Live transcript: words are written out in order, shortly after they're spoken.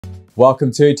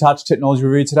Welcome to Touch Technology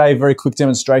Review. Today, a very quick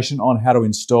demonstration on how to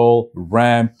install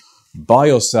RAM by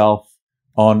yourself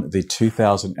on the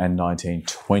 2019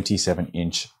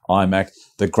 27-inch iMac.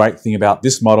 The great thing about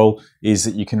this model is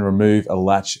that you can remove a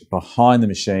latch behind the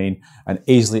machine and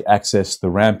easily access the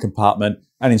RAM compartment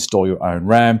and install your own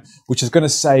RAM, which is going to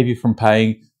save you from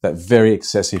paying that very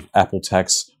excessive Apple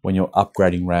tax when you're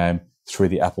upgrading RAM through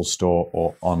the Apple Store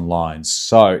or online.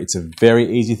 So it's a very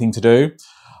easy thing to do.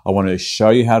 I want to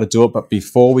show you how to do it, but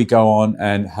before we go on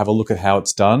and have a look at how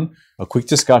it's done, a quick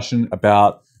discussion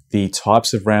about the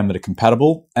types of RAM that are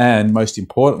compatible and, most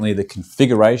importantly, the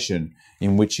configuration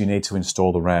in which you need to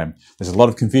install the RAM. There's a lot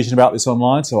of confusion about this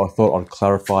online, so I thought I'd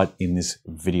clarify it in this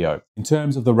video. In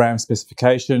terms of the RAM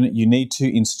specification, you need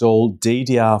to install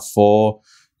DDR4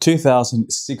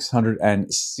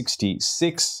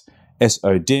 2666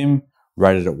 SO-DIMM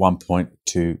rated at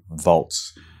 1.2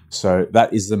 volts. So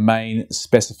that is the main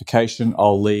specification.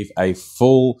 I'll leave a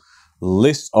full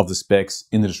list of the specs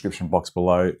in the description box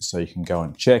below so you can go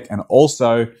and check, and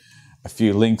also a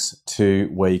few links to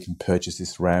where you can purchase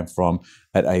this RAM from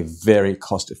at a very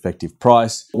cost-effective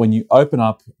price. When you open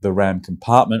up the RAM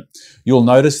compartment, you'll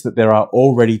notice that there are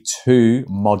already two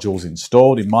modules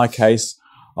installed. In my case,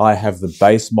 I have the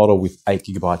base model with 8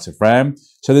 GB of RAM.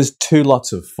 So there's two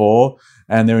lots of 4,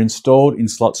 and they're installed in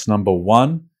slots number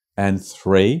 1 and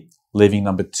 3, leaving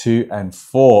number 2 and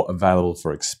 4 available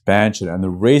for expansion. And the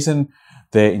reason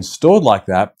they're installed like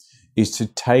that is to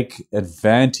take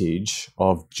advantage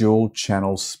of dual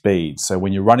channel speed. So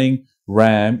when you're running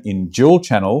RAM in dual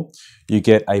channel, you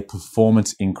get a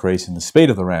performance increase in the speed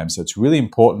of the RAM. So it's really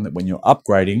important that when you're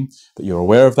upgrading, that you're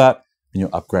aware of that and you're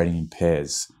upgrading in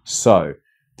pairs. So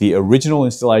the original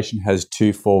installation has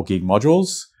two 4 gig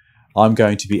modules. I'm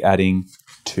going to be adding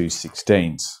two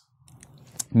 16s.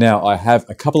 Now, I have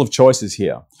a couple of choices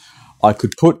here. I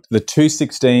could put the two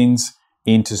 16s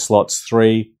into slots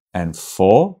 3 and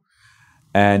 4,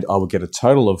 and I would get a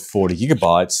total of 40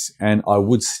 gigabytes, and I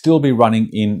would still be running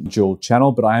in dual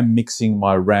channel, but I am mixing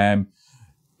my RAM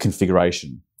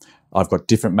configuration. I've got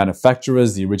different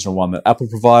manufacturers, the original one that Apple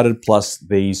provided, plus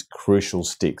these crucial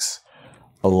sticks.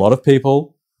 A lot of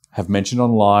people have mentioned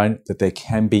online that there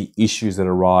can be issues that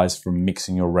arise from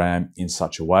mixing your RAM in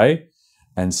such a way,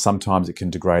 and sometimes it can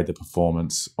degrade the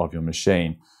performance of your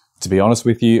machine. To be honest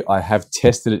with you, I have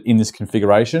tested it in this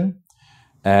configuration,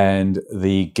 and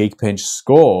the Geekbench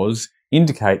scores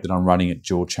indicate that I'm running at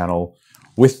dual channel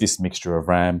with this mixture of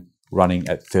RAM running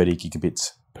at 30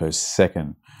 gigabits per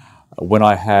second. When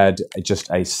I had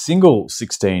just a single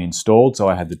 16 installed, so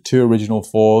I had the two original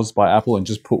 4s by Apple and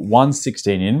just put one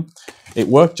 16 in, it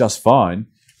worked just fine,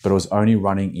 but it was only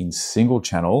running in single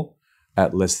channel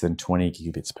at less than 20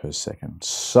 gigabits per second.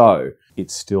 So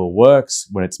it still works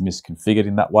when it's misconfigured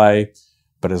in that way,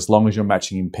 but as long as you're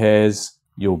matching in pairs,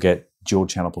 you'll get dual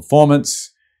channel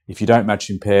performance. If you don't match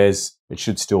in pairs, it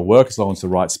should still work as long as it's the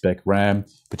right spec RAM,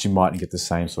 but you mightn't get the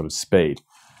same sort of speed.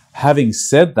 Having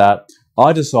said that,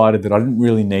 I decided that I didn't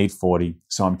really need 40,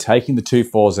 so I'm taking the two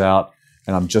 4s out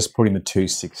and I'm just putting the two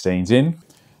 16s in.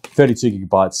 32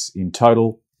 gigabytes in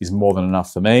total is more than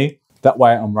enough for me. That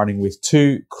way I'm running with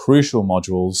two crucial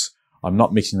modules. I'm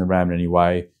not mixing the RAM in any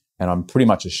way, and I'm pretty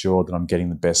much assured that I'm getting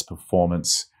the best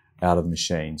performance out of the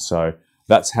machine. So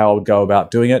that's how I would go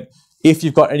about doing it. If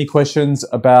you've got any questions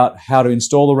about how to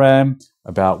install the RAM,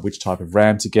 about which type of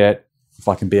RAM to get, if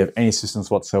I can be of any assistance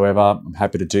whatsoever, I'm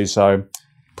happy to do so.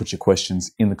 Put your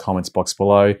questions in the comments box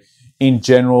below. In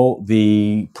general,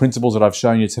 the principles that I've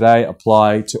shown you today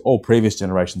apply to all previous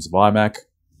generations of iMac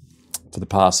for the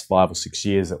past 5 or 6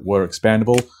 years that were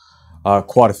expandable.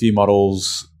 Quite a few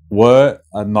models were,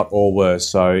 not all were,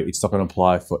 so it's not going to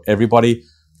apply for everybody.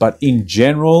 But in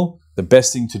general, the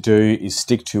best thing to do is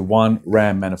stick to one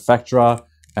RAM manufacturer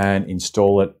and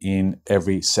install it in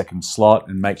every second slot,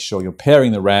 and make sure you're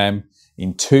pairing the RAM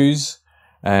in 2s,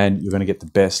 and you're going to get the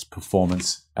best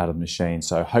performance out of the machine.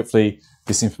 So hopefully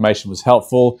this information was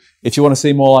helpful. If you want to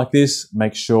see more like this,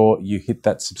 make sure you hit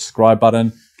that subscribe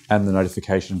button and the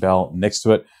notification bell next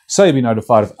to it, so you'll be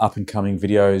notified of up and coming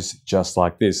videos just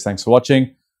like this. Thanks for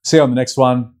watching. See you on the next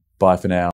one. Bye for now.